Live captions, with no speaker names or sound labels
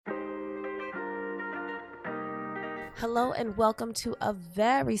Hello and welcome to a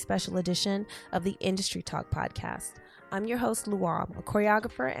very special edition of the Industry Talk podcast. I'm your host, Luam, a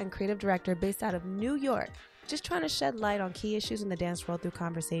choreographer and creative director based out of New York, just trying to shed light on key issues in the dance world through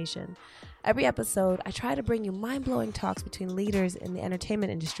conversation. Every episode, I try to bring you mind-blowing talks between leaders in the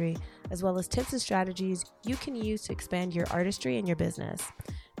entertainment industry, as well as tips and strategies you can use to expand your artistry and your business.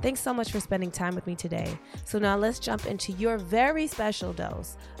 Thanks so much for spending time with me today. So now let's jump into your very special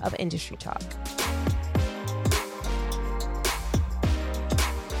dose of Industry Talk.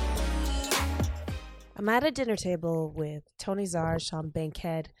 I'm at a dinner table with Tony Czar, Sean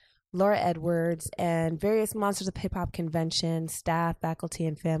Bankhead, Laura Edwards, and various Monsters of Hip Hop convention staff, faculty,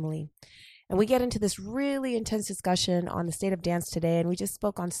 and family. And we get into this really intense discussion on the state of dance today, and we just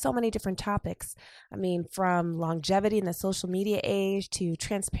spoke on so many different topics. I mean, from longevity in the social media age to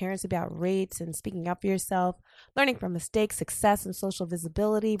transparency about rates and speaking up for yourself, learning from mistakes, success and social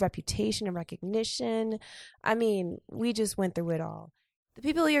visibility, reputation and recognition. I mean, we just went through it all. The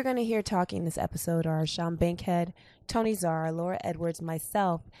people you're going to hear talking in this episode are Sean Bankhead, Tony Czar, Laura Edwards,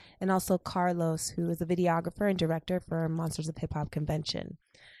 myself, and also Carlos, who is a videographer and director for Monsters of Hip Hop Convention.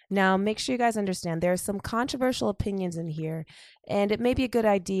 Now, make sure you guys understand there are some controversial opinions in here, and it may be a good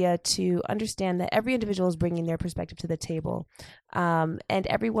idea to understand that every individual is bringing their perspective to the table, and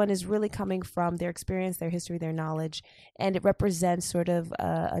everyone is really coming from their experience, their history, their knowledge, and it represents sort of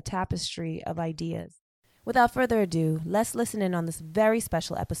a tapestry of ideas. Without further ado, let's listen in on this very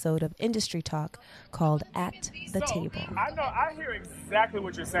special episode of Industry Talk called At the Table. I hear exactly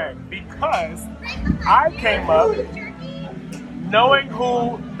what you're saying because I came up knowing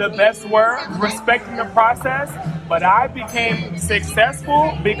who the best were, respecting the process, but I became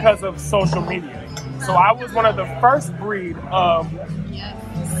successful because of social media. So I was one of the first breed of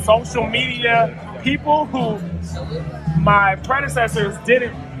social media people who my predecessors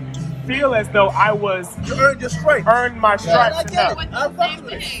didn't feel as though I was earned my stripes enough.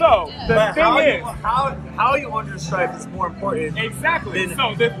 So the thing is, how you earn your stripes is more important. Exactly. Than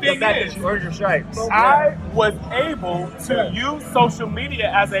so the thing fact is, that you earn your stripes. I was able to use social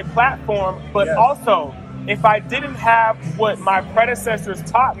media as a platform, but also if I didn't have what my predecessors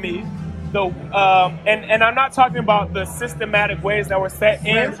taught me, and I'm not talking about the systematic ways that were set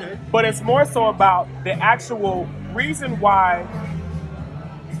in, but it's more so about the actual reason why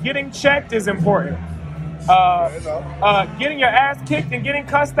getting checked is important. Getting your ass kicked and getting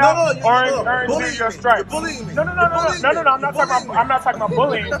cussed out earns your stripes. You're bullying me. No. I'm not talking about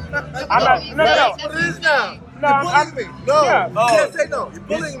bullying. That's what it is now. No, you're bullying me. No, yeah. You can't say no. You're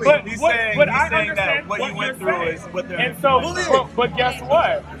bullying me. But He's saying that what you went through is what they're and so, but guess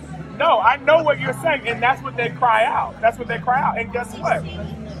what? No, I know what you're saying, and that's what they cry out. And guess what?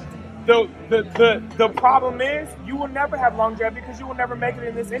 The problem is you will never have longevity because you will never make it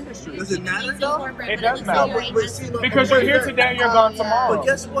in this industry. Does it matter though? It does matter. No, because you're here today and you're gone tomorrow. But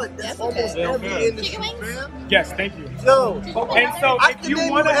guess what? That's almost every industry, man. Yes, thank you. Yo, and so if you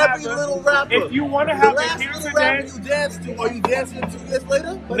want to have if you want to have a here today, you dance to, are you dancing 2 years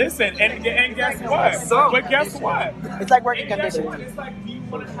later? Listen, and guess what? But guess what? It's like working conditions. It's like, do you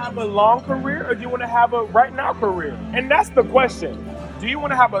want to have a long career or do you want to have a right now career? And that's the question. Do you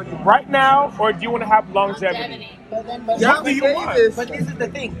want to have a right now or do you want to have longevity? What do you want? But this is the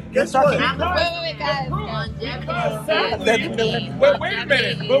thing. Guess what? Wait, guys. Longevity.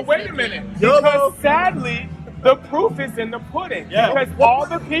 Wait a minute. Because sadly, the proof is in the pudding. Yeah. Because all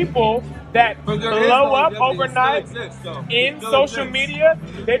the people that blow up overnight in social media,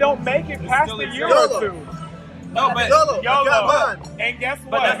 they don't make it past a year or two. No, but YOLO. And guess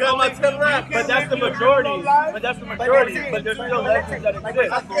what? But that's the majority. But there's still legends that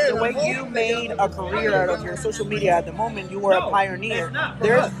exist. The way you made a career out of your social media at the moment, you were a pioneer.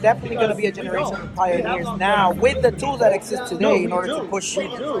 There's definitely going to be a generation of pioneers now with the tools that exist today in order to push you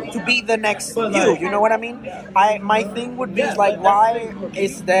to be the next you. You know what I mean? My thing would be like, why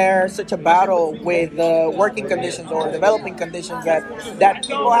is there such a battle with working conditions or developing conditions that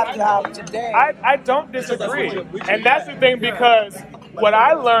people have to have today? I don't disagree. And that's the thing, because what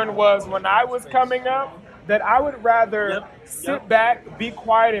I learned was when I was coming up that I would rather sit back, be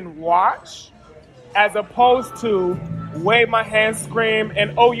quiet, and watch as opposed to wave my hands, scream,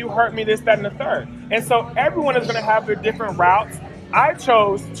 and oh, you hurt me, this, that, and the third. And so everyone is going to have their different routes. I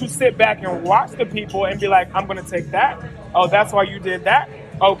chose to sit back and watch the people and be like, I'm going to take that. Oh, that's why you did that.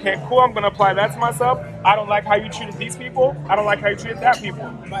 Okay, cool, I'm going to apply that to myself. I don't like how you treated these people. I don't like how you treated that people.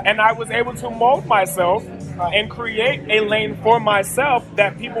 And I was able to mold myself and create a lane for myself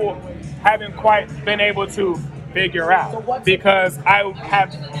that people haven't quite been able to figure out. Because I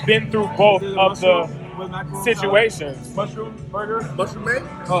have been through both of the situations. Mushroom burger? Mushroom made?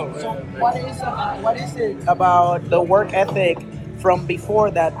 Oh, So what is it about the work ethic from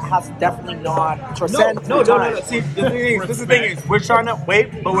before that has definitely not transcended No. time? See, this is the thing is, we're trying to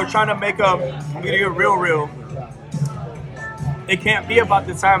wait, but we're trying to make a media real. It can't be about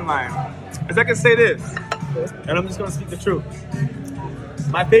the timeline. As I can say this, and I'm just gonna speak the truth.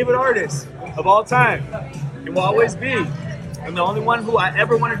 My favorite artist of all time, and will always be, and the only one who I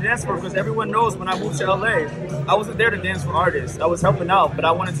ever wanted to dance for, because everyone knows when I moved to LA, I wasn't there to dance for artists. I was helping out, but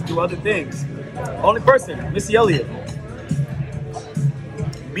I wanted to do other things. Only person, Missy Elliott.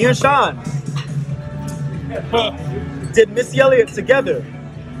 Me and Sean did Missy Elliott together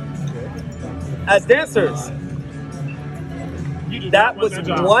as dancers. That was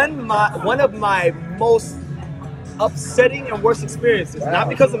one of my most upsetting and worst experiences. Not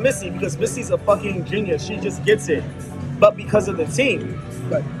because of Missy, because Missy's a fucking genius. She just gets it. But because of the team.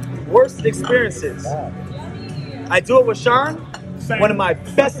 Worst experiences. I do it with Sean. One of my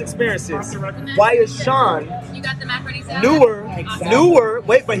best experiences. Why is Sean newer?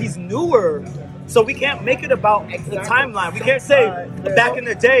 Wait, but he's newer. So we can't make it about the timeline. We can't say back in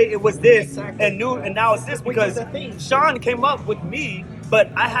the day it was this and now it's this, because Sean came up with me, but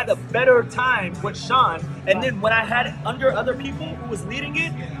I had a better time with Sean. And then when I had it under other people who was leading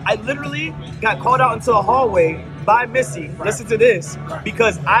it, I literally got called out into the hallway by Missy. Listen to this,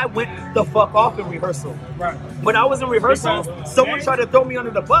 because I went the fuck off in rehearsal. When I was in rehearsal, someone tried to throw me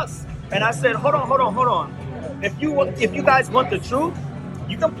under the bus, and I said, hold on. If you guys want the truth,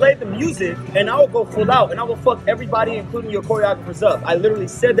 you can play the music and I will go full out and I will fuck everybody, including your choreographers, up. I literally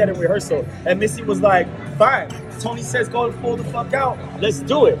said that in rehearsal. And Missy was like, fine. Tony says go pull the fuck out. Let's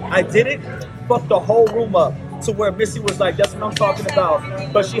do it. I did it. Fucked the whole room up to where Missy was like, that's what I'm talking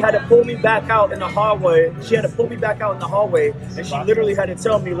about. But she had to pull me back out in the hallway. And she literally had to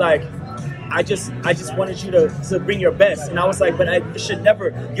tell me, like, I just wanted you to bring your best. And I was like, but I should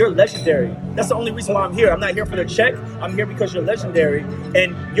never, you're legendary. That's the only reason why I'm here. I'm not here for the check. I'm here because you're legendary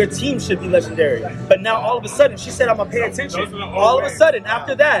and your team should be legendary. But now all of a sudden, she said, I'm gonna pay attention. All of a sudden,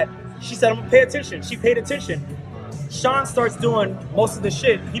 after that, she said, I'm gonna pay attention. She paid attention. Sean starts doing most of the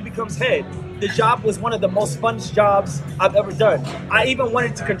shit. He becomes head. The job was one of the most fun jobs I've ever done. I even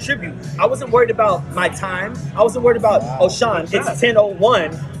wanted to contribute. I wasn't worried about my time. I wasn't worried about, oh, Sean, it's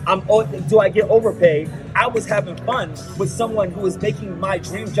 10:01. Do I get overpaid? I was having fun with someone who is making my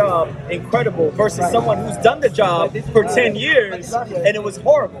dream job incredible versus someone who's done the job for 10 years and it was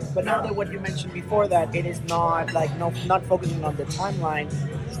horrible. But now that what you mentioned before, that it is not like not focusing on the timeline,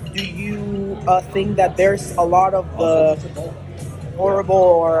 do you think that there's a lot of the horrible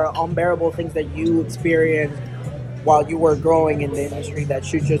or unbearable things that you experienced while you were growing in the industry that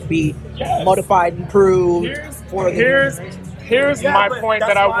should just be modified, improved? Here's my point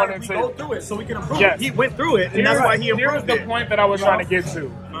that I wanted to go through it so we can improve it. He went through it, and that's why he improved it. Here's the point that I was trying to get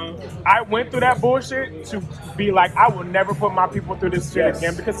to. I went through that bullshit to be like, I will never put my people through this shit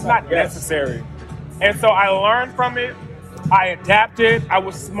again because it's not necessary. And so I learned from it. I adapted. I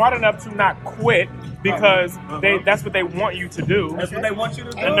was smart enough to not quit because that's what they want you to do. That's what they want you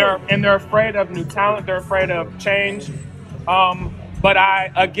to do. And they're afraid of new talent. They're afraid of change. But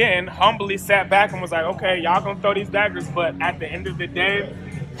I, again, humbly sat back and was like, okay, y'all gonna throw these daggers, but at the end of the day,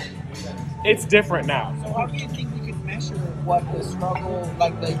 it's different now. So how do you think you can measure what the struggle,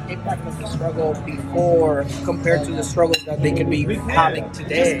 like the impact of the struggle before compared to the struggles that they could be having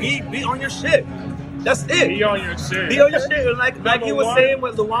today? Just be on your shit. That's it. Be on your shit. Be on your shit. And like he was saying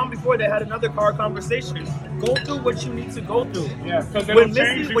with Luan before, they had another car conversation. Go through what you need to go through. Yeah, because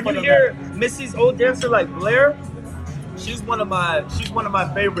when you hear Missy's old dancer like Blair, she's one of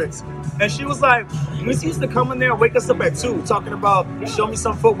my favorites. And she was like, Missy used to come in there and wake us up at 2 talking about show me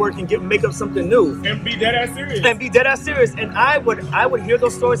some footwork and make up something new. And be dead ass serious. And I would hear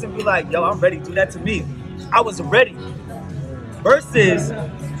those stories and be like, yo, I'm ready. Do that to me. I was ready. Versus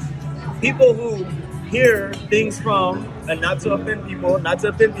people who hear things from, and not to offend people,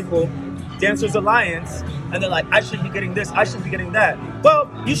 Dancers Alliance, and they're like, I should be getting this, I should be getting that.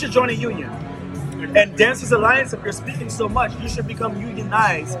 Well, you should join a union. And Dancers Alliance, if you're speaking so much, you should become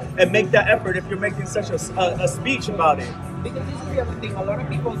unionized and make that effort if you're making such a speech about it. Because this is the other thing, a lot of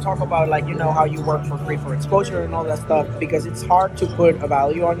people talk about, like, you know, how you work for free for exposure and all that stuff, because it's hard to put a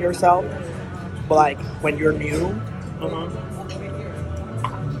value on yourself. But like when you're new,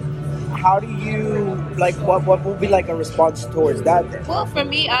 how do you, like, what will be like a response towards that then? Well, for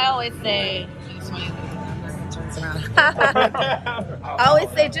me, I always say, I always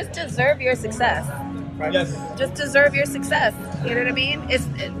say, just deserve your success. Right. Yes. Just deserve your success. You know what I mean? It's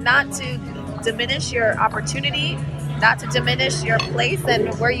not to diminish your opportunity, not to diminish your place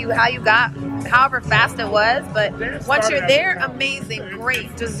and how you got, however fast it was, but once you're there, amazing,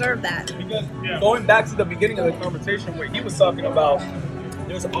 great, deserve that. Because going back to the beginning of the conversation where he was talking about,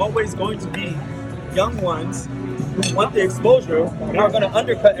 there's always going to be young ones who want the exposure who are going to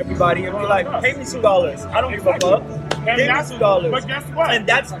undercut everybody and be like, pay me $2. I don't give a fuck. Pay me $2. But guess what? And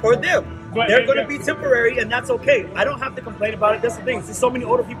that's for them. They're going to be temporary, and that's okay. I don't have to complain about it. That's the thing. There's so many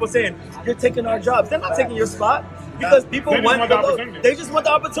older people saying, you're taking our jobs. They're not taking your spot because people want the opportunity. They just want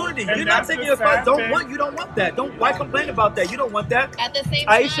the opportunity. You're not taking your spot. You don't want that. Why complain about that? You don't want that. At the same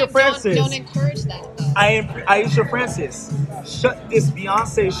Aisha time, Francis. don't encourage that, though. Aisha Francis, shut this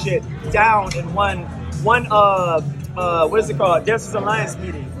Beyonce shit down in one what is it called? Dancers Alliance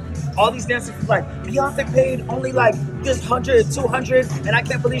meeting. All these dancers was like, Beyonce paid only like this 100, 200, and I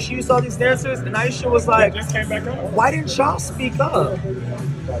can't believe she used all these dancers. And Aisha was like, just came back up. why didn't y'all speak up?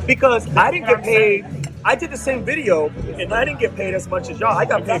 Because I didn't get paid. I did the same video, and I didn't get paid as much as y'all. I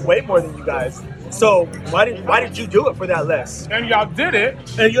got paid way more than you guys. So why did you do it for that less? And y'all did it.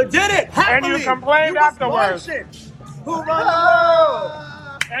 And you did it. Happily. And you complained afterwards. Who run the world?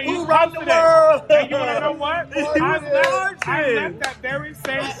 And Who you run the posted it. world? And you want to know what? I left marching. that very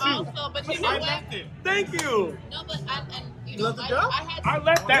same shoe. But you know what? Thank you. No, but you know, I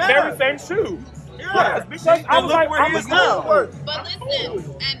left that very same shoe. Yeah, Because I was like, where he is now. But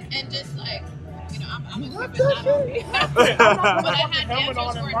listen, and just like, you know, I'm gonna keep it that way. But I had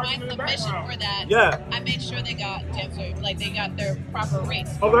dancers for my submission for that. Yeah. I made sure they got they got their proper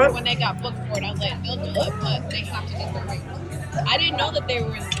rates. Okay. When they got booked for it, I was like, they'll do it, but they have to get their rates. I didn't know that there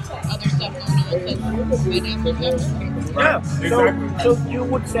was other stuff going on because my dancers have their rates. Yeah. So you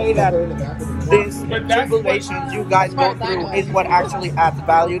would say that this tribulations you guys go through is what actually adds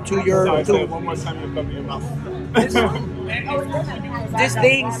value to your One more time, you cover your mouth.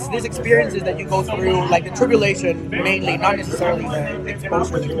 these experiences that you go through, like the tribulation mainly, not necessarily the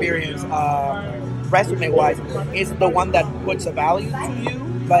exposure experience, resume-wise, is the one that puts a value to you,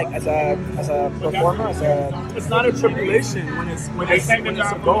 like as a performer, It's not a tribulation when it's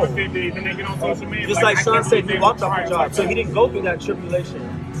a goal. Then they get on social media. Just like Sean said, he walked off a job, so he didn't go through that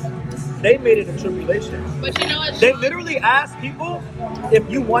tribulation. They made it a tribulation. But you know what? They literally asked people if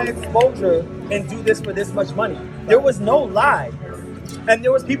you want exposure and do this for this much money. There was no lie. And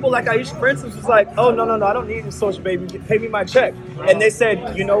there was people like Aisha, for instance, was like, oh, no, I don't need your social, baby. Pay me my check. And they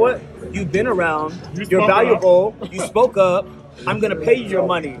said, you know what? You've been around. You're valuable. You spoke up. I'm going to pay you your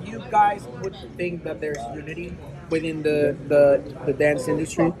money. You guys would think that there's unity within the dance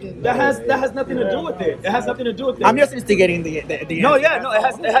industry? That has nothing to do with it. It has nothing to do with it. I'm just instigating the No, answer. yeah, no, it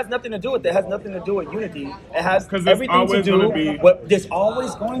has nothing to do with it. It has nothing to do with unity. It has 'Cause there's everything to always do gonna be- what there's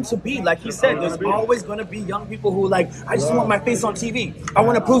always going to be. Like he said, there's always going to be young people who like, I just want my face on TV. I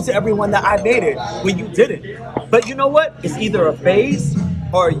want to prove to everyone that I made it when you didn't. But you know what? It's either a phase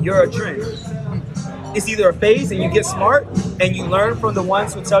or you're a trend. It's either a phase and you get smart and you learn from the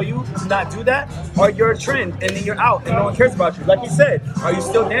ones who tell you to not do that, or you're a trend and then you're out and no one cares about you. Like you said, are you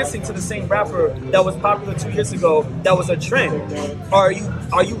still dancing to the same rapper that was popular 2 years ago that was a trend? Or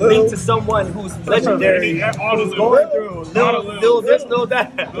are you linked to someone who's legendary, who's going through little this, little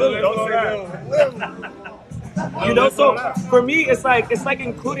that? You know, so for me, it's like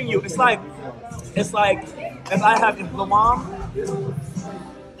including you. It's like if the mom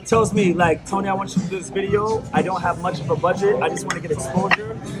tells me like, Tony, I want you to do this video. I don't have much of a budget. I just want to get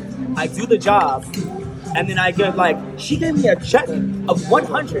exposure. I do the job, and then I get like, she gave me a check of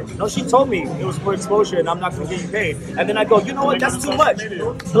 100. No, she told me it was for exposure, and I'm not going to get you paid. And then I go, you know what? That's too much.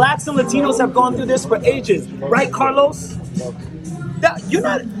 Blacks and Latinos have gone through this for ages, right, Carlos?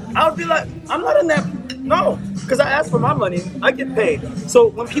 I would be like, I'm not in that. No, because I asked for my money. I get paid. So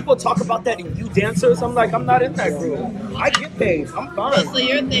when people talk about that in you dancers, I'm like, I'm not in that group. I get paid. I'm fine. So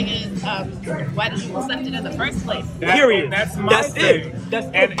your thing is, why did you accept it in the first place? Period. That's my thing.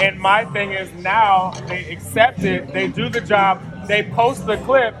 And my thing is now they accept it, they do the job, they post the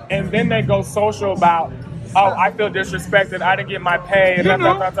clip, and then they go social about, oh, I feel disrespected, I didn't get my pay, and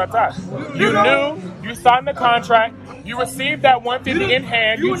You knew, you signed the contract, you received that 150 in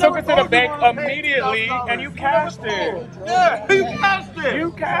hand, you took it to the bank immediately, and you cashed it. Yeah, you cashed it.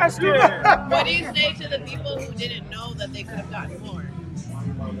 You cashed it. What do you say to the people who didn't know that they could have gotten more?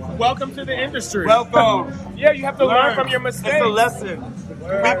 Welcome to the industry. Welcome. Yeah, you have to learn from your mistakes. It's a lesson.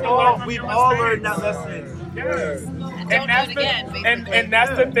 We've all learned that lesson. Yes. Don't do it again, basically. And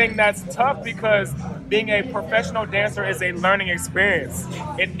that's the thing that's tough, because being a professional dancer is a learning experience.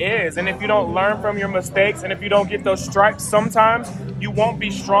 It is. And if you don't learn from your mistakes, and if you don't get those stripes, sometimes you won't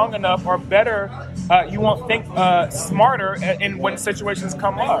be strong enough or better you won't think smarter in when situations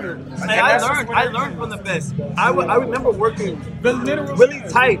come up. And I learned from the best. I remember working really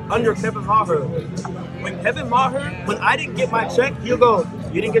tight under Kevin Maher. When Kevin Maher, when I didn't get my check, he'll go,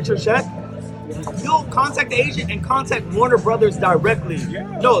 "You didn't get your check?" He'll contact the agent and contact Warner Brothers directly.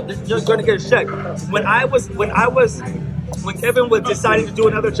 No, they're going to get a check. When Kevin was deciding to do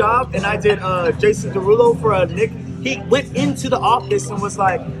another job, and I did Jason Derulo for Nick, he went into the office and was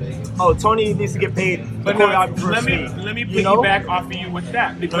like, "Oh, Tony needs to get paid." But now, let me piggyback off of you with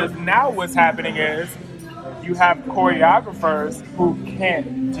that, because now what's happening is you have choreographers who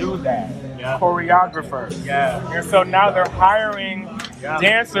can't do that. Choreographers. And so now they're hiring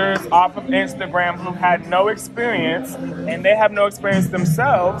dancers off of Instagram who had no experience, and they have no experience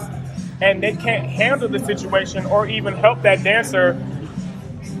themselves, and they can't handle the situation or even help that dancer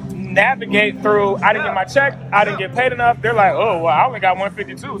navigate through, "I didn't get my check, I didn't get paid enough." They're like, "Oh, well, I only got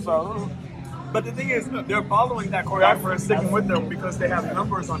 152, so..." But the thing is, they're following that choreographer and sticking with them because they have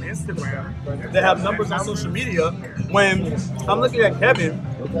numbers on Instagram. They have numbers on social media. When I'm looking at Kevin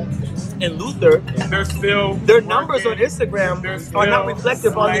and Luther, their numbers on Instagram are not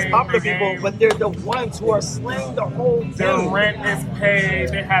reflective on these popular people, but they're the ones who are slaying the whole thing. Their rent is paid,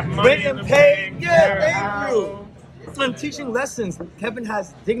 they have money Rent and paid, thank you. I'm teaching lessons. Kevin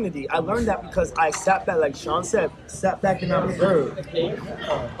has dignity. I learned that because I sat back, like Sean said, sat back and observed.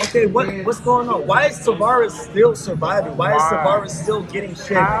 Okay, what's going on? Why is Tavares still surviving? Why is Tavares still getting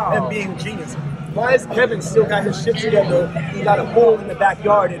shit and being genius? Why is Kevin still got his shit together? He got a pool in the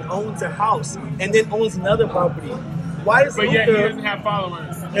backyard and owns a house and then owns another property. Why is Luther? Yet he doesn't have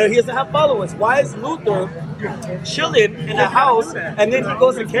followers. He doesn't have followers. Why is Luther chilling in a house and then he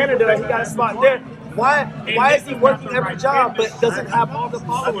goes to Canada and he got a spot there? Why is he working every job but doesn't have all the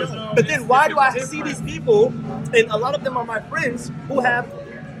followers? But then why do I see these people, and a lot of them are my friends, who have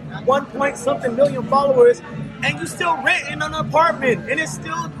 1-point-something million followers, and you still rent in an apartment, and it's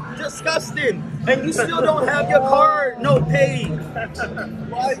still disgusting, and you still don't have your card paid?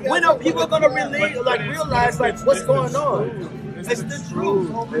 When are people gonna realize what's going on? It's the truth.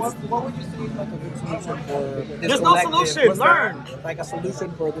 What would you say is like a good solution for this There's no solution. Learn. Like a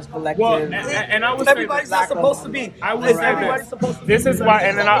solution for this collective. Well, and I would everybody's say not supposed to be. I would say this is why,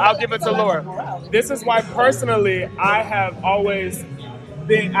 and then I'll give it to Laura. This is why personally I have always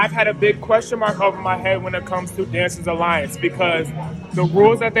I've had a big question mark over my head when it comes to Dancers Alliance, because the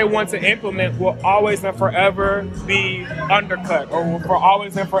rules that they want to implement will always and forever be undercut, or will for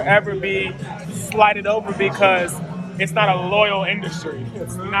always and forever be slighted over, because it's not a loyal industry.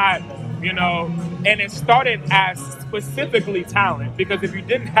 It's not, and it started as specifically talent, because if you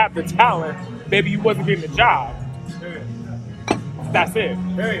didn't have the talent, maybe you wasn't getting the job. That's it.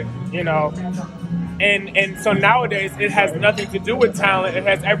 And so nowadays it has nothing to do with talent. It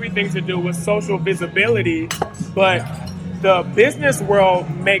has everything to do with social visibility. But the business world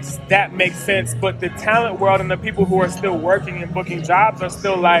makes sense, but the talent world and the people who are still working and booking jobs are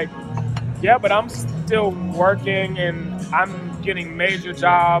still like, yeah, but I'm still working and I'm getting major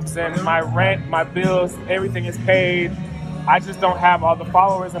jobs and my rent, my bills, everything is paid. I just don't have all the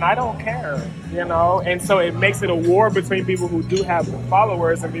followers and I don't care, And so it makes it a war between people who do have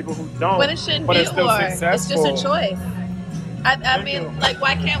followers and people who don't. But it shouldn't be a war. It's just a choice. I mean,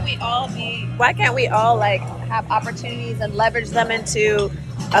 why can't we all have opportunities and leverage them into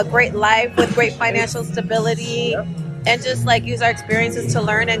a great life with great financial stability? Yep. And just use our experiences to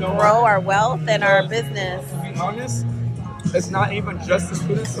learn and grow our wealth and our business. To be honest, it's not even just the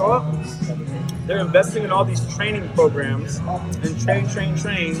students thought. They're investing in all these training programs and train,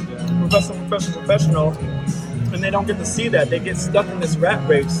 professional, and they don't get to see that. They get stuck in this rat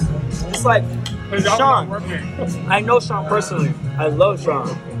race. It's like Sean. I know Sean personally. I love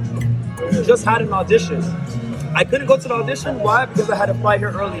Sean. He just had an audition. I couldn't go to the audition. Why? Because I had to fly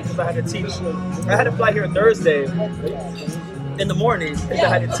here early because I had to teach. I had to fly here Thursday in the morning because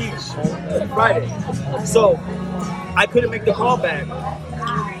I had to teach Friday. So I couldn't make the call back.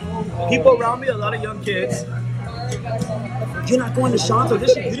 People around me, a lot of young kids, you're not going to Sean's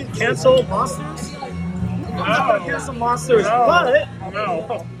audition? You didn't cancel Monsters? I'm not going to cancel Monsters. But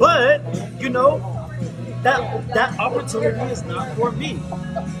that opportunity is not for me.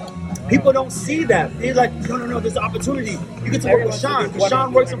 People don't see that. They're like, no, there's an opportunity. You get to work with Sean. Because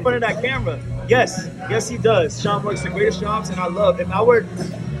Sean works in front of that camera. Yes, he does. Sean works the greatest jobs, and I love. If I were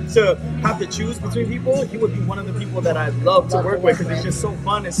to have to choose between people, he would be one of the people that I love to work with because it's just so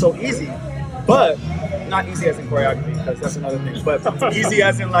fun and so easy. But not easy as in choreography, because that's another thing. But easy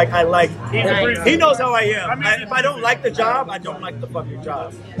as in like I like. He knows how I am. If I don't like the job, I don't like the fucking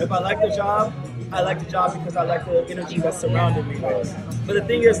job. If I like the job, I like the job because I like the energy that's surrounding me. But the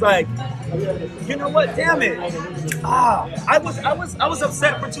thing is, like, you know what? Damn it! I was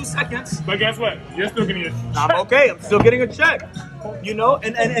upset for 2 seconds. But guess what? You're still getting a check. I'm okay. I'm still getting a check. You know,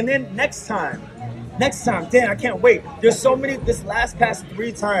 and then next time, damn, I can't wait. There's so many. This past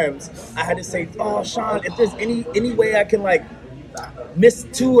 3 times, I had to say, "Oh, Sean, if there's any way I can like miss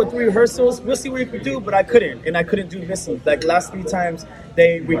 2 or 3 rehearsals, we'll see what we can do." But I couldn't do rehearsals. Like last 3 times,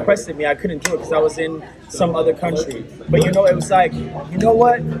 they requested me. I couldn't do it because I was in some other country. But you know, it was like, you know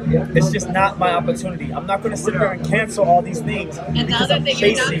what? It's just not my opportunity. I'm not going to sit there and cancel all these things. And the other thing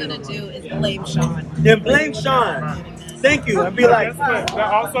you're not going to do is blame Sean. Then blame Sean. Thank you. And be like, that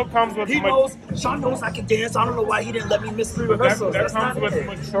also comes with Sean knows I can dance. I don't know why he didn't let me miss 3 rehearsals. That comes with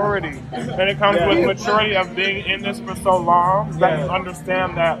maturity. And it comes with maturity of being in this for so long that you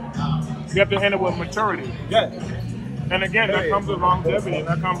understand that you have to handle it with maturity. Yeah. And again, that comes with longevity, and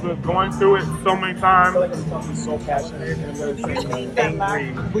that comes with going through it so many times. I feel like I'm talking so passionate and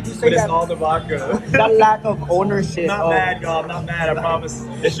angry. Would you say but it's that all the vodka? that lack of ownership? Not mad, y'all. I'm not mad. I promise.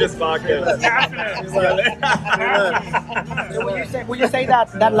 It's just vodka. Would you say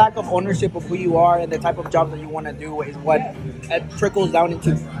that lack of ownership of who you are and the type of job that you want to do is what trickles down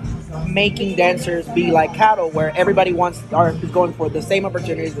into making dancers be like cattle, where everybody is going for the same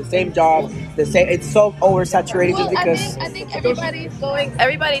opportunities, the same job, the same? It's so oversaturated just because. I think everybody's going.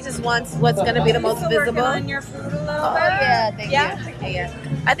 Everybody just wants what's going to be the most visible. On your food a little bit. Yeah, thank you. Yeah.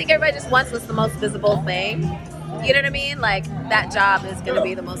 I think everybody just wants what's the most visible thing. You know what I mean? Like that job is going to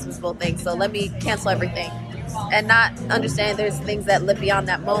be the most visible thing. So let me cancel everything. And not understand there's things that live beyond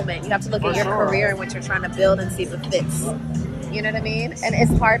that moment. You have to look at your career and what you're trying to build and see if it fits. You know what I mean? And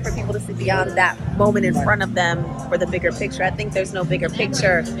it's hard for people to see beyond that moment in front of them for the bigger picture. I think there's no bigger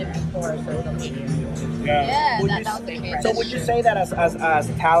picture. So would you say that as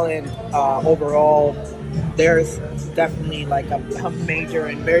talent overall, there's definitely like a major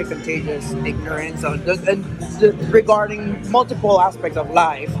and very contagious ignorance regarding multiple aspects of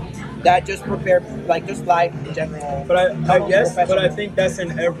life that just prepare, like just life in general? But I think that's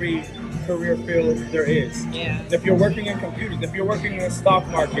in every career field there is. Yeah. If you're working in computers, if you're working in the stock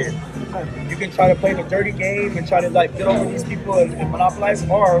market, you can try to play the dirty game and try to like get over these people and monopolize,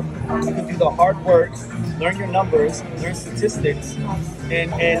 or you can do the hard work, learn your numbers, learn statistics,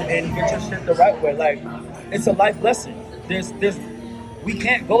 and get your shit the right way. Like, it's a life lesson. We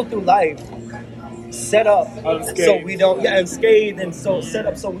can't go through life set up so we don't unscathed, and so set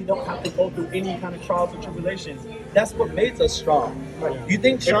up so we don't have to go through any kind of trials and tribulations. That's what makes us strong. You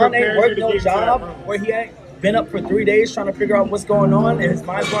think Sean ain't worked no job where he ain't been up for 3 days trying to figure out what's going on and his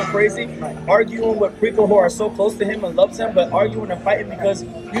mind's going crazy, arguing with people who are so close to him and loves him, but arguing and fighting because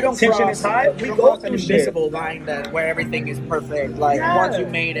you don't tension is high? We go through an shit. invisible line where everything is perfect. Like once you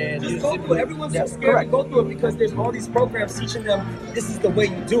made it, you go through it. Everyone's so scared to go through it because there's all these programs teaching them this is the way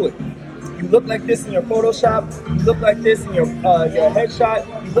you do it. You look like this in your Photoshop. You look like this in your headshot.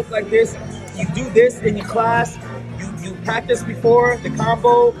 You look like this. You do this in your class. You practice before the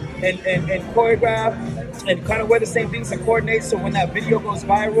combo and choreograph and kind of wear the same things and coordinate. So when that video goes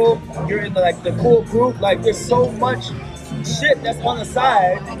viral, you're in the cool group. Like there's so much shit that's on the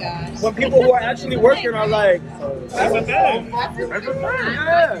side. Oh my gosh. When people who are actually working are like, that's a thing. I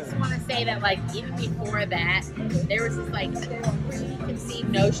just want to say that like even before that, there was this like preconceived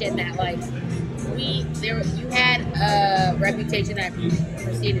notion that like you had a reputation that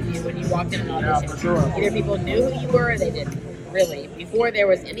preceded you when you walked in an audition. Yeah, for sure. Either people knew who you were or they didn't. Really, before there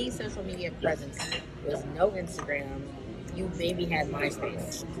was any social media presence, there was no Instagram. You maybe had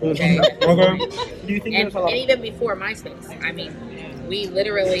MySpace. Okay. Do you think and even before MySpace, I mean, we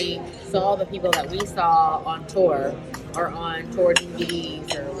literally saw the people that we saw on tour or on tour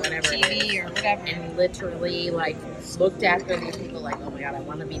DVDs or whatever, TV or whatever, and literally like looked after these people like, oh my god, I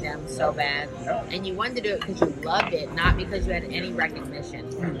want to be them so bad, and you wanted to do it because you loved it, not because you had any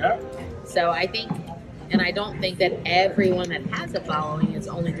recognition. So I think. And I don't think that everyone that has a following is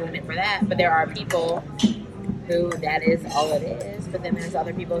only doing it for that, but there are people who that is all it is, but then there's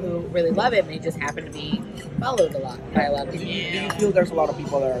other people who really love it and they just happen to be followed a lot by a lot of people. Do you feel there's a lot of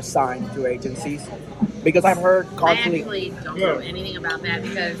people that are signed to agencies? Because I've heard constantly... I actually don't know anything about that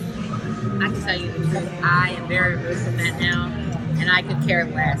because I can tell you the truth, I am very removed from that now, and I could care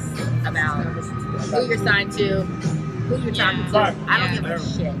less about who you're signed to, who you're talking to. I don't give a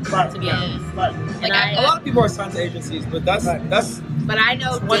shit, to be honest. Like a lot of people are signed to agencies, but that's But I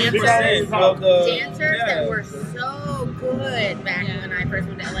know 20% of the dancers that were so good back when I first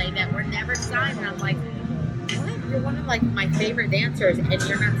went to LA that were never signed. And I'm like, what? You're one of like my favorite dancers, and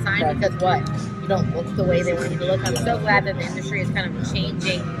you're not signed because what? You don't look the way they want you to look. I'm so glad that the industry is kind of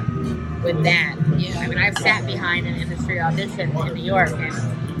changing with that. Yeah. I mean, I've sat behind an industry audition in New York and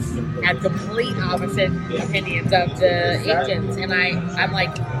had complete opposite opinions of the agents, and I'm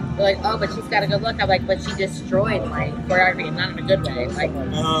like, they're like, oh, but she's got a good look. I'm like, but she destroyed my choreography, not in a good way. Like,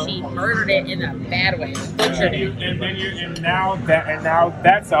 she murdered it in a bad way, butchered it. And now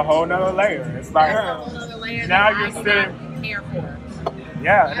that's a whole nother layer. It's like now you're sitting. Care for.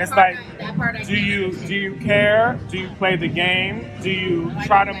 Yeah, and it's like, do you care? Do you play the game? Do you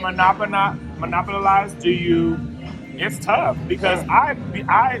try to monopolize? Do you? It's tough because I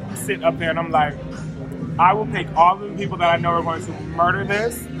sit up there and I'm like, I will pick all of the people that I know are going to murder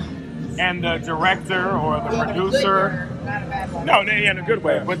this, and the director or the producer. No, in a good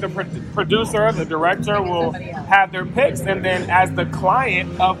way. But the producer, the director will have their picks, and then as the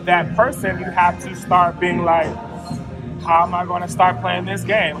client of that person, you have to start being like, how am I going to start playing this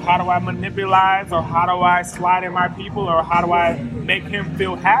game? How do I manipulate, or how do I slide in my people, or how do I make him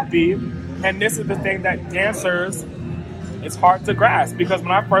feel happy? And this is the thing that dancers, it's hard to grasp, because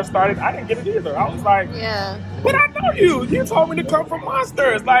when I first started, I didn't get it either. I was like, but I know you. You told me to come from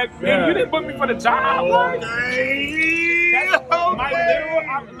Monsters. Like, and you didn't book me for the job. Like,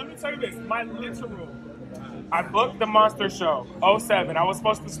 let me tell you this. My literal, I booked the Monster Show, 07. I was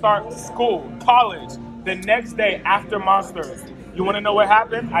supposed to start school, college, the next day after Monsters. You want to know what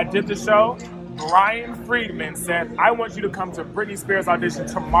happened? I did the show. Brian Friedman said, I want you to come to Britney Spears audition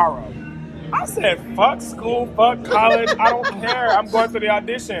tomorrow. I said, fuck school, fuck college, I don't care. I'm going to the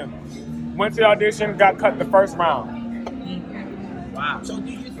audition. Went to the audition, got cut the first round. Wow. So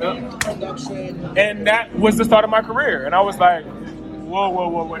do you think production... And that was the start of my career. And I was like,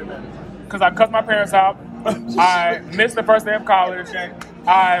 whoa, wait a minute. Because I cussed my parents out. I missed the first day of college.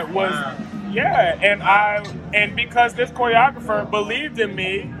 I was... Yeah, and because this choreographer believed in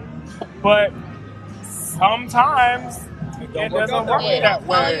me, but sometimes it doesn't work that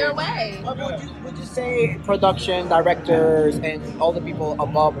way. Your way. Would you say production, directors, and all the people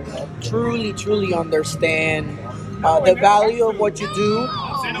above truly understand the value of what you do?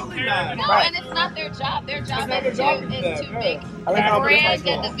 No, and it's not their job. Their job is to make the brand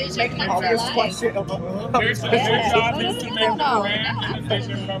and the vision come to life. Their job is to make the brand and the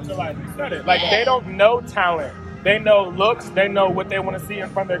vision come to life. You said it. Like, they don't know talent. They know looks. They know what they want to see in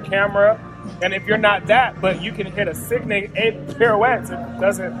front of their camera. And if you're not that, but you can hit a sickening 8 pirouettes, it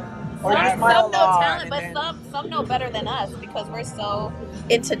doesn't... Some know talent, but some know better than us because we're so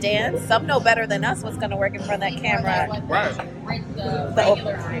into dance. Some know better than us what's going to work in front of that camera.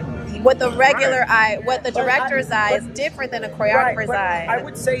 With the regular eye, what the director's eye is different than a choreographer's eye. I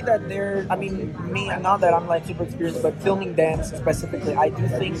would say that me, not that I'm like super experienced, but filming dance specifically, I do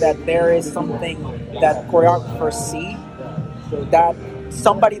think that there is something that choreographers see that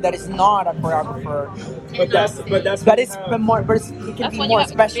somebody that is not a choreographer, it can be more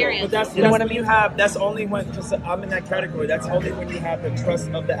special. But that's what I mean. That's only when, because I'm in that category. That's only when you have the trust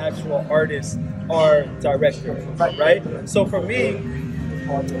of the actual artist or director, right? So for me,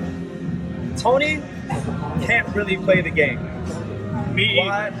 Tony can't really play the game.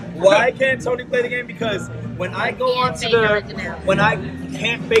 Why can't Tony play the game? Because when I go onto when I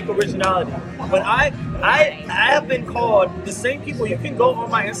can't fake originality. When I have been called the same people. You can go on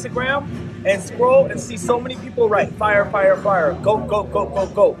my Instagram and scroll and see so many people write fire,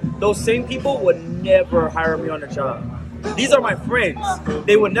 go. Those same people would never hire me on a job. These are my friends.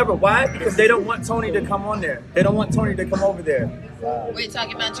 They would never. Why? Because they don't want Tony to come on there. They don't want Tony to come over there. We're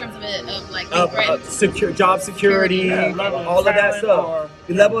talking about in terms of job security, all of that stuff.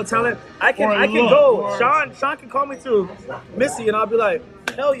 The level of talent. I can go. Sean can call me to Missy, and I'll be like,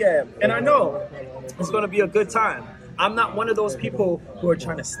 hell yeah. And I know it's gonna be a good time. I'm not one of those people who are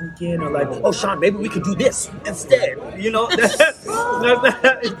trying to sneak in or like, oh, Sean, maybe we could do this instead. You know, because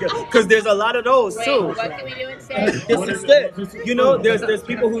there's a lot of those too. What can we do instead? This instead. You know, there's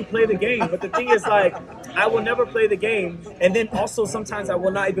people who play the game, but the thing is, like, I will never play the game, and then also sometimes I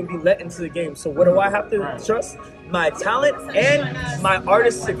will not even be let into the game. So what do I have to trust? My talent and my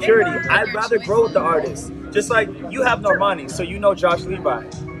artist security. I'd rather grow with the artist. Just like you have Normani, so you know Josh Levi.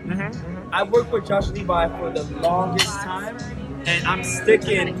 I worked with Josh Levi for the longest time, and I'm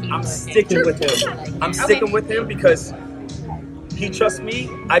sticking with him. I'm sticking with him because he trusts me,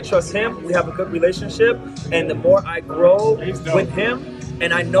 I trust him, we have a good relationship, and the more I grow with him,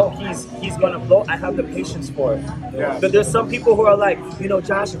 and I know he's gonna blow, I have the patience for it. Yeah. But there's some people who are like, you know,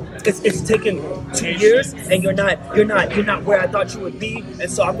 Josh, it's taken 2 years and you're not where I thought you would be, and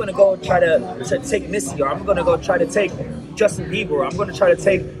so I'm gonna go try to take Missy, or I'm gonna go try to take Justin Bieber, or I'm gonna try to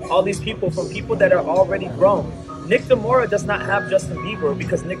take all these people from people that are already grown. Nick DeMora does not have Justin Bieber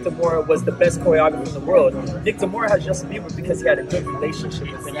because Nick DeMora was the best choreographer in the world. Nick DeMora has Justin Bieber because he had a good relationship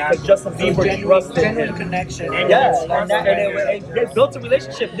with him. Because Justin Bieber trusted him. Connection. And and they built a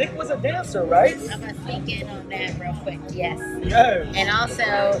relationship. Nick was a dancer, right? I'm gonna speak in on that real quick. Yes. Yes. And also,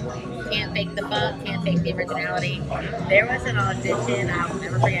 can't fake the funk, can't fake the originality. There was an audition I'll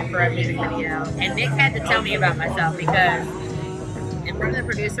never forget for a music video, and Nick had to tell me about myself because in front of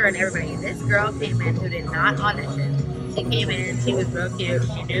the producer and everybody, this girl came in who did not audition. She came in, she was real cute,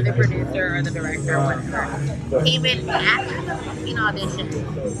 she knew the producer or the director or whatever. Came in after the fucking audition.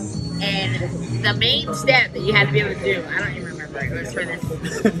 And the main step that you had to be able to do, I don't even remember, it was for this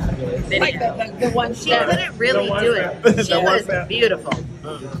video. Like the one She couldn't really do it. She was beautiful.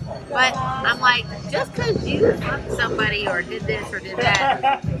 But I'm like, just because you fucked somebody or did this or did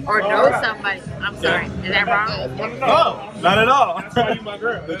that or know somebody, I'm sorry, is that wrong? No, not at all. That's why you my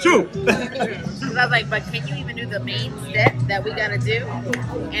girl. The truth. Because I was like, but can you even do the main step that we gotta do?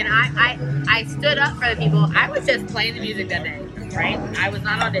 And I stood up for the people. I was just playing the music that day, right? I was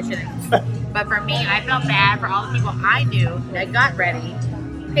not auditioning. But for me, I felt bad for all the people I knew that got ready,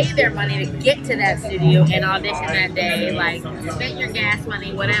 paid their money to get to that studio and audition that day, like spend your gas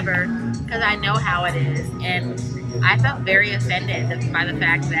money, whatever, because I know how it is. And I felt very offended by the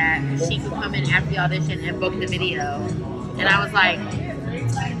fact that she could come in after the audition and book the video. And I was like,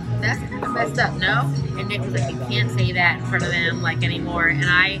 that's kind of messed up, no? And Nick was like, you can't say that in front of them like anymore. And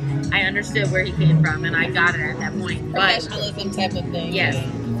I understood where he came from, and I got it at that point. But Professionalism type of thing. yes.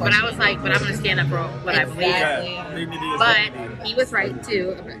 But I was like, but I'm going to stand up for what I believe. But he was right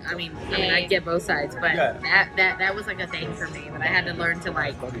too. I mean, I get both sides, but that was like a thing for me that I had to learn to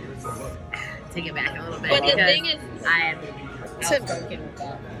like take it back a little bit. But the thing is, I am outspoken with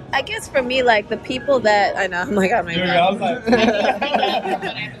that. I guess for me, like the people that I know, oh my God,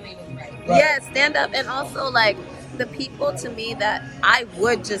 yeah, stand up, and also like the people to me that I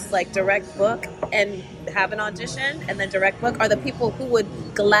would just like direct book and have an audition and then direct book are the people who would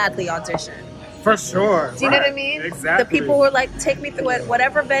gladly audition. For sure. Do you know what I mean? Exactly. The people who are like, take me through it,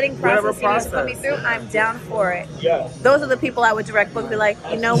 whatever vetting process you need to put me through, I'm down for it. Yeah. Those are the people I would direct book, be like,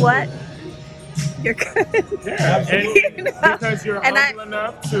 you know what? You're good. Yeah, and because you're And humble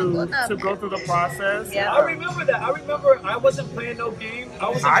enough to go through the process. Yeah. I remember that. I rember I wasn't playing no game. I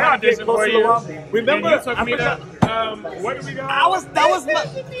wasn't I trying to get auditioned close for to you. Luambi. Remember? And you took I me forgot. to, where did we go? That was my,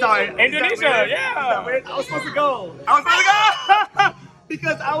 sorry, Indonesia, yeah. I was supposed to go.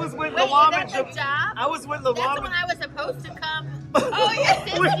 Because I was with Wait, Luambi. is that the job? I was with That's the Luambi. one I was supposed to come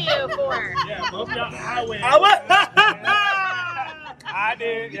assist you for. Yeah, both y'all highway. I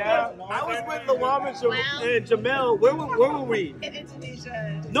did, yeah. I was with Luam and Jamel. Where were we? In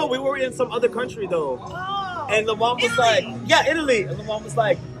Indonesia. No, we were in some other country though. Oh. And Luam was like, yeah, Italy. And Luam was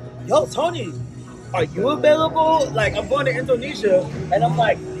like, yo, Tony, are you available? Like, I'm going to Indonesia. And I'm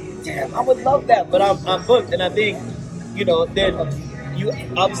like, damn, I would love that. But I'm booked. And I think, you know, then you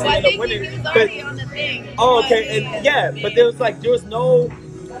obviously end up winning. He was already on the thing. Oh, okay. And yeah, but there was no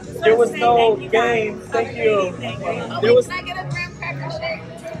game. Thank you. There was. Can I get a graham cracker shake?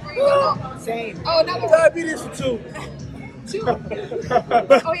 Same. Oh, no. Diabetes for 2.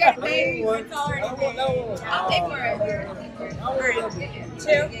 Oh, yeah, maybe. It's already I'll pay for it. All right. 2?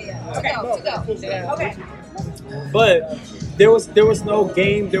 To go. Okay. But there was no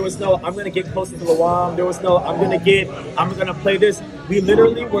game. There was no I'm gonna get closer to Luam. There was no I'm gonna play this. We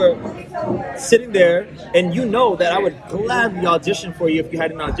literally were sitting there, and you know that I would gladly audition for you if you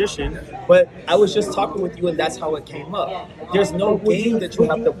had an audition. But I was just talking with you, and that's how it came up. There's no game that you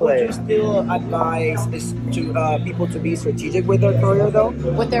have to play. Would you still advise to people to be strategic with their career, though?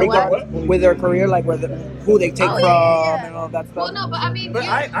 With their what? With their career, like who they take from and all that stuff. Well, no, but I mean, But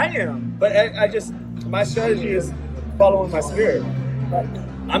I am. But I just my strategy is following my spirit.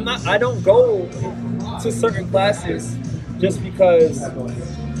 I don't go to certain classes just because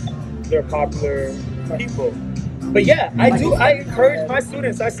they're popular people. But yeah, I encourage my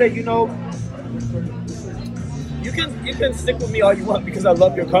students. I say, you know, you can stick with me all you want because I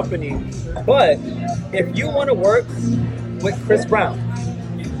love your company. But if you want to work with Chris Brown,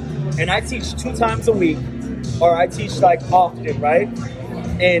 and I teach 2 times a week, or I teach like often, right?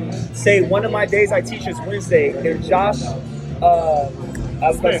 And say one of my days I teach is Wednesday, and Josh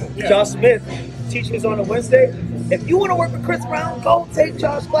Smith teaches on a Wednesday, If you want to work with Chris Brown, go take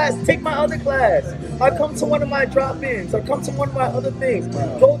Josh's class. Take my other class. Or come to one of my drop-ins. Or come to one of my other things.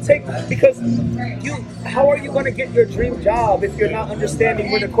 Go take, because how are you going to get your dream job if you're not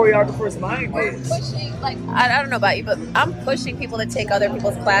understanding where the choreographer's mind is? Pushing, like, I don't know about you, but I'm pushing people to take other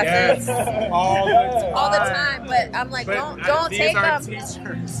people's classes all the time. But I'm like, don't take them.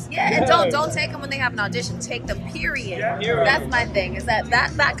 Teachers. Yeah, and don't take them when they have an audition. Take them, period. Yeah. That's my thing. Is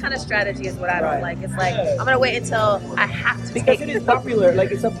that kind of strategy is what I don't like. It's like I'm gonna wait until I have to. Because it is popular,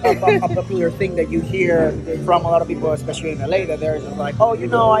 like it's a popular thing that you hear from a lot of people, especially in LA, that they're just like,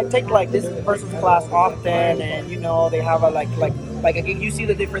 oh, I take like this person's class often, and they have a like you see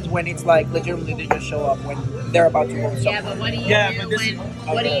the difference when it's like legitimately they just show up when they're about to go. Yeah, but what do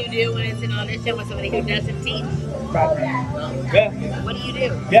you do when it's an audition with somebody who doesn't teach? Yeah. What do you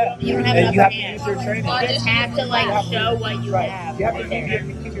do? Yeah. You don't have And enough you have to hands. use your training. You just have to like show what you have. You have to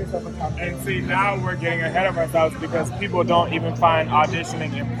keep yourself accountable. And see, now we're getting ahead of ourselves because people don't even find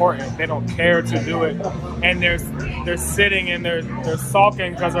auditioning important. They don't care to do it, and they're sitting and they're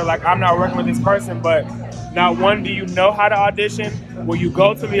sulking because they're like, I'm not working with this person. But not one, do you know how to audition? Will you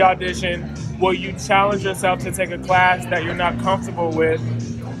go to the audition? Will you challenge yourself to take a class that you're not comfortable with?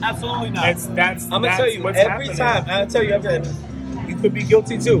 Absolutely not. I'm gonna tell you, every time, I'll tell you, you could be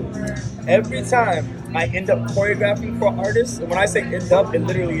guilty too. Every time I end up choreographing for artists, and when I say end up, it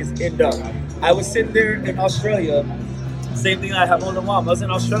literally is end up. I was sitting there in Australia, same thing I have on the mom. I was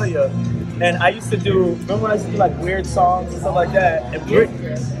in Australia, and I used to remember when I used to do like weird songs and stuff like that? And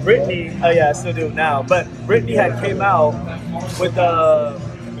Britney, oh yeah, I still do now, but Britney had came out with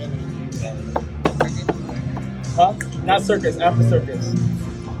not Circus, After Circus.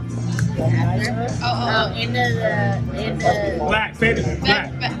 In the Black, say it, black.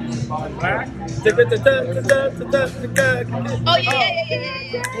 Black? Oh yeah.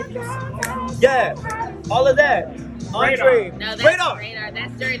 Yeah, all of that. Andre, no, that's Radar.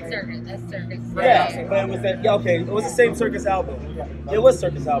 That's during Circus. That's Circus. Yeah, but it was that. Yeah, okay, it was the same Circus album. It was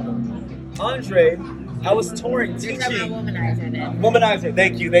Circus album. Andre, I was touring, You're teaching. talking about Womanizer then. Womanizer,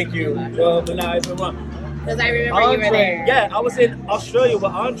 thank you. Womanizer. Because I remember Andre, you were there. yeah, I was in Australia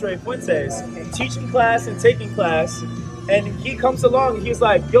with Andre Fuentes, teaching class and taking class, and he comes along and he's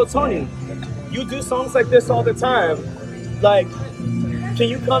like, yo, Tony, you do songs like this all the time. Like, can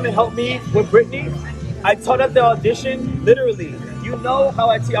you come and help me with Britney? I taught at the audition, literally. You know how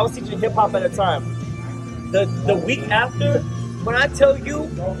I was teaching hip hop at the time. The week after, when I tell you,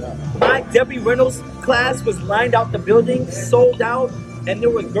 my Debbie Reynolds class was lined out the building, sold out, and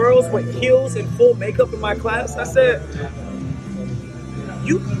there were girls with heels and full makeup in my class. I said,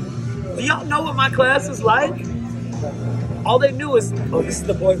 do y'all know what my class is like? All they knew is, oh, this is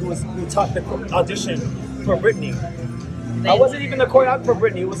the boy who taught the audition for Britney. I wasn't even the choreographer for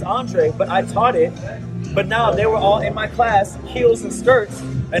Britney, it was Andre, but I taught it. But now they were all in my class, heels and skirts,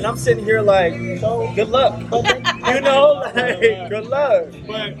 and I'm sitting here like, good luck. Good luck. But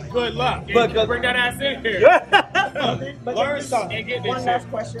good luck. But bring that ass in here. But Learn something and get this one shit. last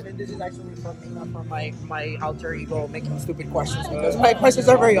question, and this is actually from me, not from my alter ego making stupid questions, because my questions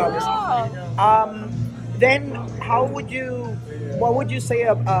are very obvious. Then what would you say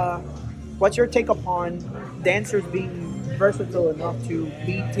what's your take upon dancers being versatile enough to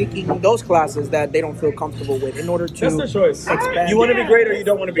be taking those classes that they don't feel comfortable with in order to that's their choice. expand? You want to be great or you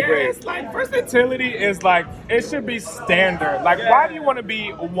don't want to be great. It's like versatility is like, it should be standard. Like, why do you want to be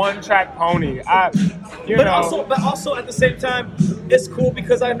a one-track pony? But also at the same time, it's cool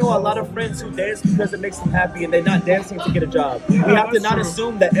because I know a lot of friends who dance because it makes them happy and they're not dancing to get a job. We have to not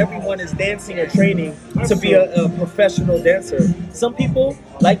assume that everyone is dancing or training to be a professional dancer. Some people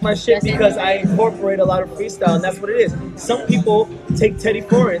like my shit because I incorporate a lot of freestyle, and that's what it is. Some people take Teddy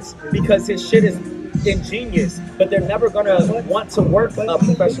Florence because his shit is ingenious, but they're never gonna want to work a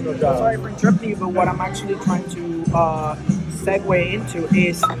professional job. Sorry for interrupting you, but what I'm actually trying to segue into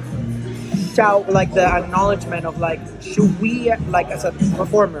is like the acknowledgement of like, should we, like as a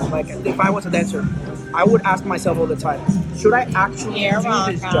performer, like if I was a dancer, I would ask myself all the time, should I actually do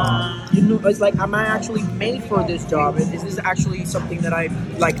this job? It's like, am I actually made for this job? Is this actually something that I,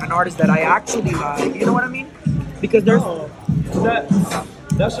 like an artist that I actually like? You know what I mean? Because there's...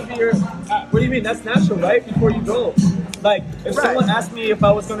 That should be your... what do you mean? That's natural, right? Before you go. Like, if someone asked me if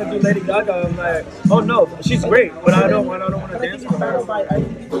I was going to do Lady Gaga, I'm like, oh no, she's great, but I don't want to dance with her. I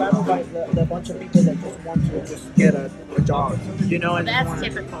think it's battled by the bunch of people that just want to just get a job, you know? And That's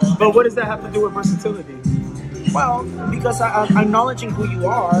typical. But what does that have to do with versatility? Well, because acknowledging who you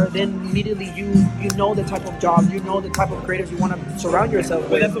are, then immediately you know the type of job, you know the type of creatives you want to surround yourself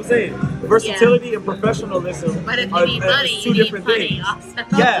But with. that's what I'm saying. Versatility and professionalism But if are you need money, two you need different money things.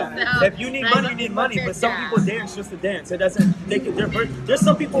 also. Yeah, So if you need that's money, what you need people money. think But some that. people dance just to dance. It doesn't make it different. There's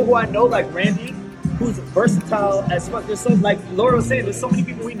some people who I know, like Randy, who's versatile as fuck. There's some, like Laura was saying, there's so many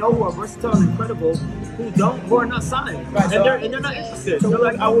people we know who are versatile and incredible who are not signed, Right, so- and they're not interested. So They're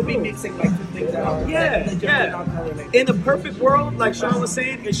like, I will be mixing like two things that are Yeah, that yeah. not correlated. In the perfect world, like Sean was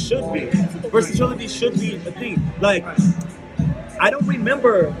saying, it should be. Versatility should be a thing. Like, I don't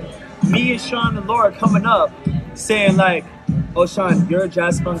remember me and Sean and Laura coming up saying like, oh Sean, you're a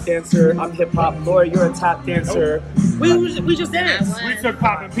jazz funk dancer, I'm hip hop, Laura, you're a tap dancer. We just danced. We took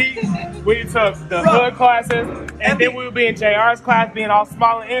Pop and Pete, we took the hood classes, and then we would be in JR's class being all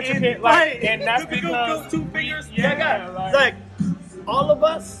small and intricate, like, and that's because two fingers. yeah, Like all of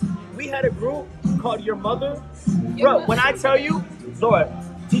us, we had a group called Your Mother. Bro, when I tell you, Laura,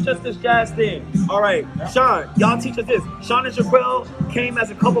 teach us this jazz thing. All right, Sean, y'all teach us this. Sean and Jaquel came as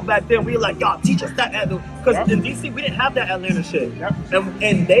a couple back then. We were like, y'all teach us that. Because in DC, we didn't have that Atlanta shit.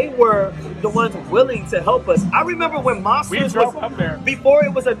 And they were the ones willing to help us. I remember when Monsters drove was up there. before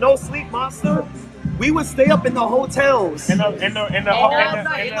it was a no sleep Monster. We would stay up in the hotels. in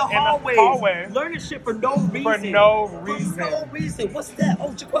the hallway. Learning shit for no reason. For no reason. For no reason. What's that? Oh,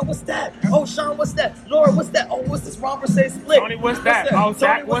 Jaquel, what's that? Oh, Sean, what's that? Laura, what's that? Oh, what's this Ron Versailles split? Tony, what's that? Oh,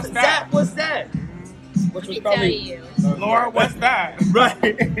 Zach, what's that? Zach, what's that? Which Let was me tell probably you. Laura, what's that? right.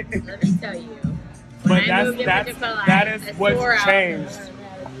 Let me tell you. But When I moved in with Jaquel, that I is had what's 4 hours. changed.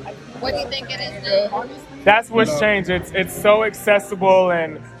 What do you think it is now? That's what's changed. It's so accessible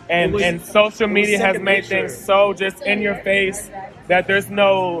and social media has second made nature. things so just in your face that there's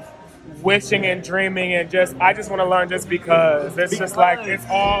no wishing and dreaming and I just want to learn just because. It's just like it's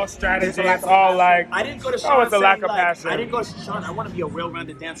all strategy. It's all like I didn't go to Sean. oh, it's a lack saying, of like, passion. I didn't go to Sean. I want to be a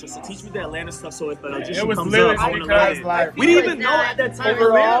well-rounded dancer. So teach me the Atlanta stuff. So if an audition It was comes literally up, I want to because, learn like, it. We didn't even know at that time.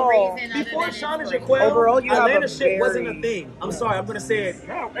 Overall, Before Sean and Jaquel, Overall, you have Atlanta a shit wasn't a very- thing. I'm sorry, I'm gonna say it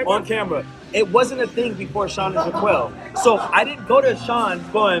on camera. It wasn't a thing before Sean and Jaquel. So I didn't go to Sean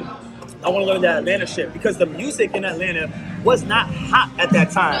going, I want to learn that Atlanta shit because the music in Atlanta was not hot at that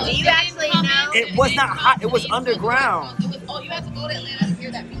time. You actually know. It was not hot. It was underground. You had to go to Atlanta to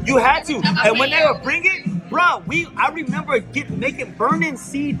hear that music. You had to, and when they would bring it, bro, I remember making burning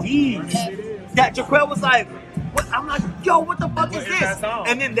CDs. That Jaquel was like, what? I'm like, yo, what the fuck is What is this? that song?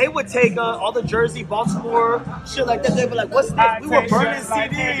 And then they would take all the Jersey, Baltimore, shit like that. They'd be like, what's this? We were burning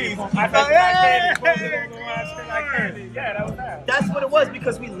CDs. Yeah, that was that. That's what it was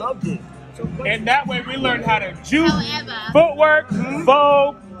because we loved it. And that way we learned how to juke, However, footwork,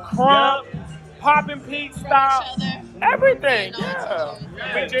 vogue, crump, pop and Pete style, everything. Yeah.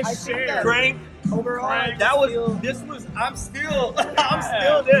 We just shared. Crank. Overall, I'm still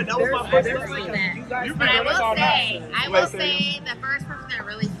there. That was my first There's listen. like that. You've But been I with us all will say, night. I will say the first person that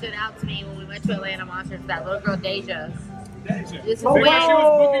really stood out to me when we went to Atlanta Monsters was that little girl Deja. This is Because when, she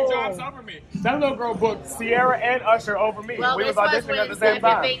was booking jobs over me. That little girl booked Sierra and Usher over me. well, we this was was auditioning when at the same Step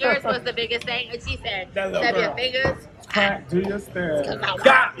Your time. Fingers was the biggest thing, and she said, That little "Step your girl. fingers." Crack, do your stand.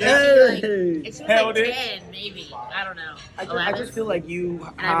 God, And she was Held like it. 10, maybe. I don't know. I 11. just feel like you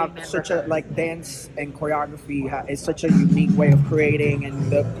I have remember such her. a like dance and choreography is such a unique way of creating,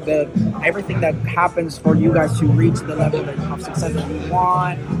 and the everything that happens for you guys to reach the level of success that you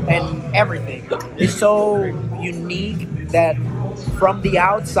want, and everything is so unique that from the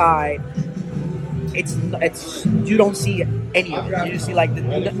outside, it's you don't see any of it. You just see like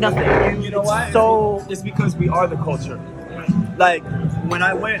nothing. You know why? So It's because we are the culture. Like when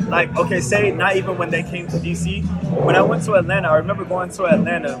I went, like okay, say not even when they came to DC. When I went to Atlanta, I remember going to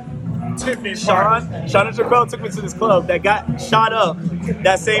Atlanta. Sean and Jaquel took me to this club that got shot up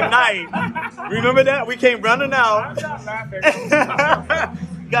that same night. Remember that? We came running out.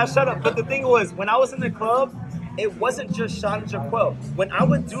 Got shut up. But the thing was, when I was in the club, it wasn't just Sean and Jaquel. When I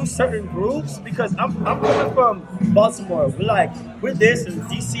would do certain groups, because I'm coming from Baltimore, we're this, and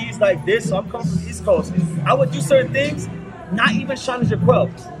DC is like this, so I'm coming from the East Coast. I would do certain things, not even Sean and Jaquel.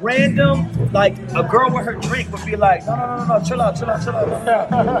 Random, like a girl with her drink would be like, no, chill out.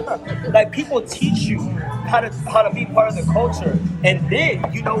 Like people teach you how to be part of the culture. And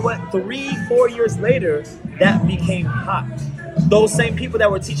then, you know what, 3-4 years later, that became hot. Those same people that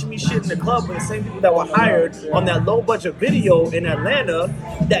were teaching me shit in the club were the same people that were hired on that low budget video in Atlanta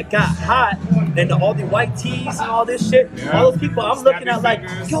that got hot, and all the white tees and all this shit. Yeah. All those people I'm looking at like,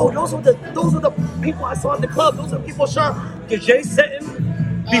 fingers. yo, those are the people I saw in the club. Those are the people shot the Jay setting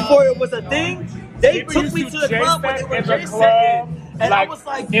before it was a thing. They People took used me to the Jay club when set they were in the Jay club, setting, and I was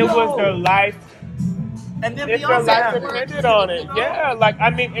like, it yo. was their life. And then if your life depended on it. Yeah, like, I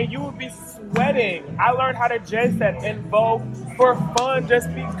mean, and you would be sweating. I learned how to J set in Vogue for fun just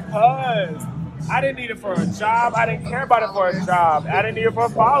because. I didn't need it for a job. I didn't care about it for a job. I didn't need it for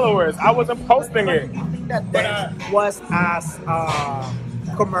followers. I wasn't posting it. That was as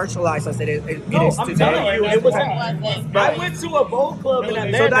commercialized as it is I'm today. telling you, it was. I went to a Vogue club in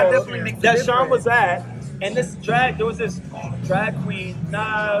Atlanta So that definitely makes a that Sean difference. was at, and there was this drag queen,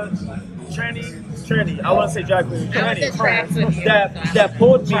 Trini. I want to say drag queen, I went to Tracks with you. that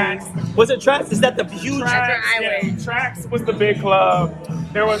pulled me. Was it Tracks? Is that the huge? Tracks was the big club.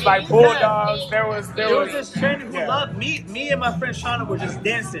 There was like Bulldogs. There was this Trini who loved me. Me and my friend Shauna were just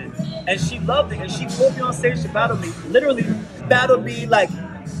dancing, and she loved it. And she pulled me on stage to battle me. Literally battled me, like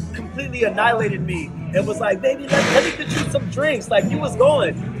completely annihilated me. It was like, baby, let me get you some drinks. Like you was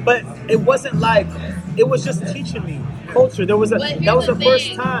going, but it wasn't like. It was just teaching me culture. That was the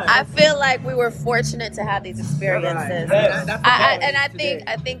first time. I feel like we were fortunate to have these experiences.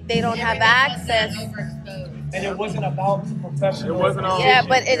 I think they don't have access. And it wasn't about professional. It wasn't all. Yeah,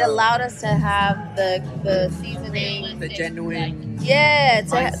 but it allowed us to have the seasoning, The genuine. yeah,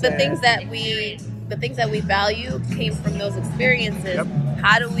 mindset. the things that we value came from those experiences. Yep.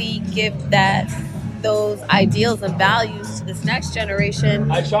 How do we give those ideals and values to this next generation?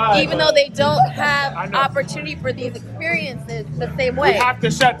 I tried, even though they don't have opportunity for these experiences the same We way. have to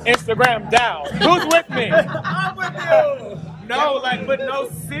shut Instagram down. Who's with me? I'm with you. No,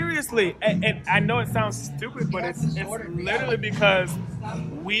 seriously. And I know it sounds stupid, but it's literally because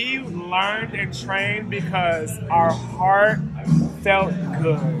we learned and trained because our heart felt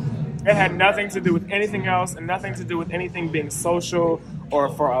good. It had nothing to do with anything else and nothing to do with anything being social or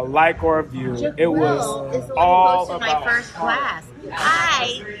for a like or a view. It was all about my first class.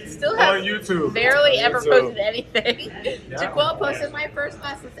 I still on have YouTube. barely ever YouTube. posted anything. Jaquel posted my first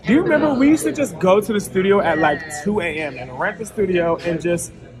class. Do you remember we used to just go to the studio at like 2 a.m. and rent the studio and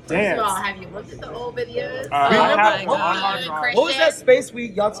just dance? First of all, have you looked at the old videos? I have one hard drive. What was that space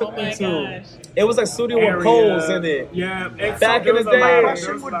y'all took me to? It was a studio with poles in it. Yeah, Back in the day. The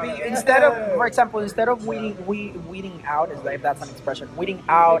question would be, instead of, for example, weeding out, is like, if that's an expression, weeding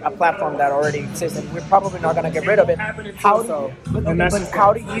out a platform that already exists, and we're probably not going to get rid of it. How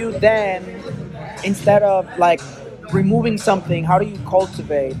do you then, instead of like removing something, how do you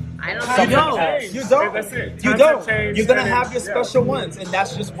cultivate? I don't You know. don't. You don't. That's it. You Times don't. have changed, You're gonna and have it- your special ones, and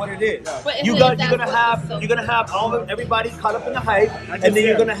that's just what it is. But You're isn't gonna have everybody caught up in the hype, and then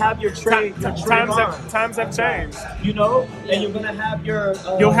you're gonna have your trade. Times have changed. You know, and you're gonna have your.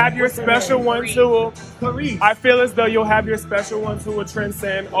 You'll have your special ones who will. Paris. I feel as though you'll have your special ones who will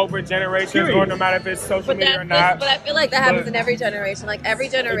transcend over generations, Period. or no matter if it's social But media or not. I feel like that happens But- in every generation. Like every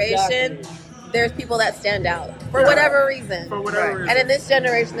generation, there's people that stand out for whatever reason. For whatever reason. And in this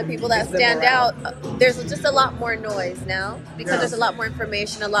generation, the people that stand out, there's just a lot more noise now because there's a lot more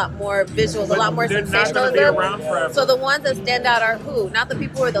information, a lot more visuals, a lot more They're not gonna be around sensationalism. forever. So the ones that stand out are who? Not the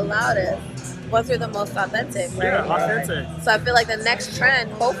people who are the loudest. Ones who are the most authentic. Right? Yeah, authentic. So I feel like the next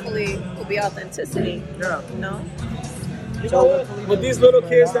trend, hopefully, will be authenticity. Yeah. You know? You know what? With these little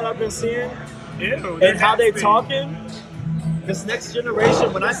kids that I've been seeing, Ew, and how they has to be. talking. This next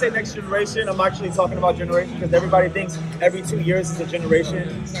generation, when I say next generation, I'm actually talking about generation because everybody thinks every 2 years is a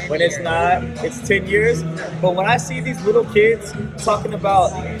generation. When it's not, it's 10 years. But when I see these little kids talking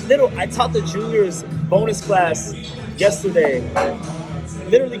about I taught the juniors bonus class yesterday.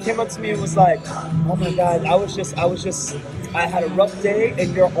 Literally came up to me and was like, oh my God, I had a rough day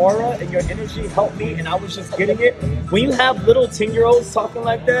and your aura and your energy helped me and I was just getting it. When you have little 10-year-olds talking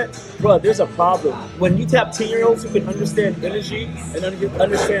like that, bro, there's a problem. When you have 10-year-olds who can understand energy and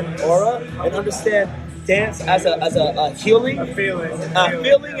understand aura and understand dance as a healing, A feeling.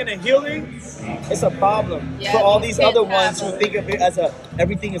 feeling and a healing, it's a problem Yeah, for all these kids other ones have- who think of it as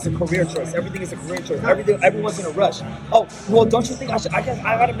everything is a career choice. Everything is a career choice. Everyone's in a rush. Oh, well, don't you think I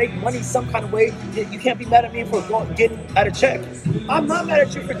gotta make money some kind of way? You can't be mad at me for getting at a check. I'm not mad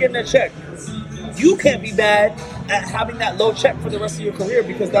at you for getting a check. You can't be mad at having that low check for the rest of your career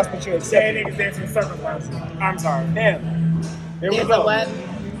because that's what you're Saying accepting. niggas dancing circles last week. I'm sorry. Damn. Here we There's go. a what?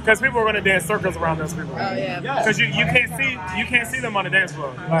 Because people are gonna dance circles around those people. Oh, yeah. Because you can't see them on the dance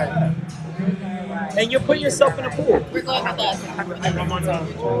floor. Like And you're putting yourself in a pool. We're going with us. one more time.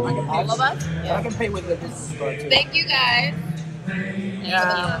 All of us? I can pay with the business card too. Thank you guys Yeah.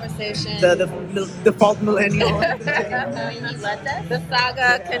 for the conversation. The default millennial. The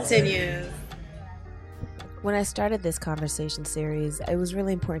saga continues. When I started this conversation series, it was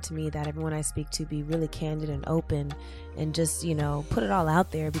really important to me that everyone I speak to be really candid and open and just, put it all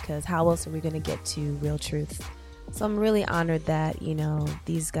out there because how else are we going to get to real truth? So I'm really honored that, you know,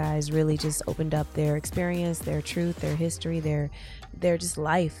 these guys really just opened up their experience, their truth, their history, their just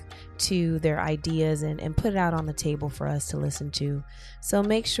life to their ideas and put it out on the table for us to listen to. So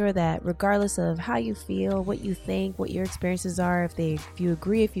make sure that regardless of how you feel, what you think, what your experiences are, if you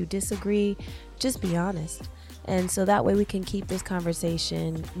agree, if you disagree, just be honest. And so that way we can keep this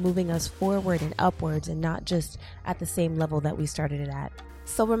conversation moving us forward and upwards and not just at the same level that we started it at.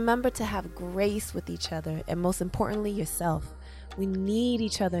 So remember to have grace with each other and most importantly, yourself. We need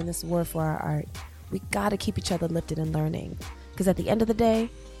each other in this war for our art. We got to keep each other lifted and learning because at the end of the day,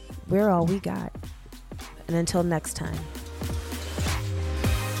 we're all we got. And until next time.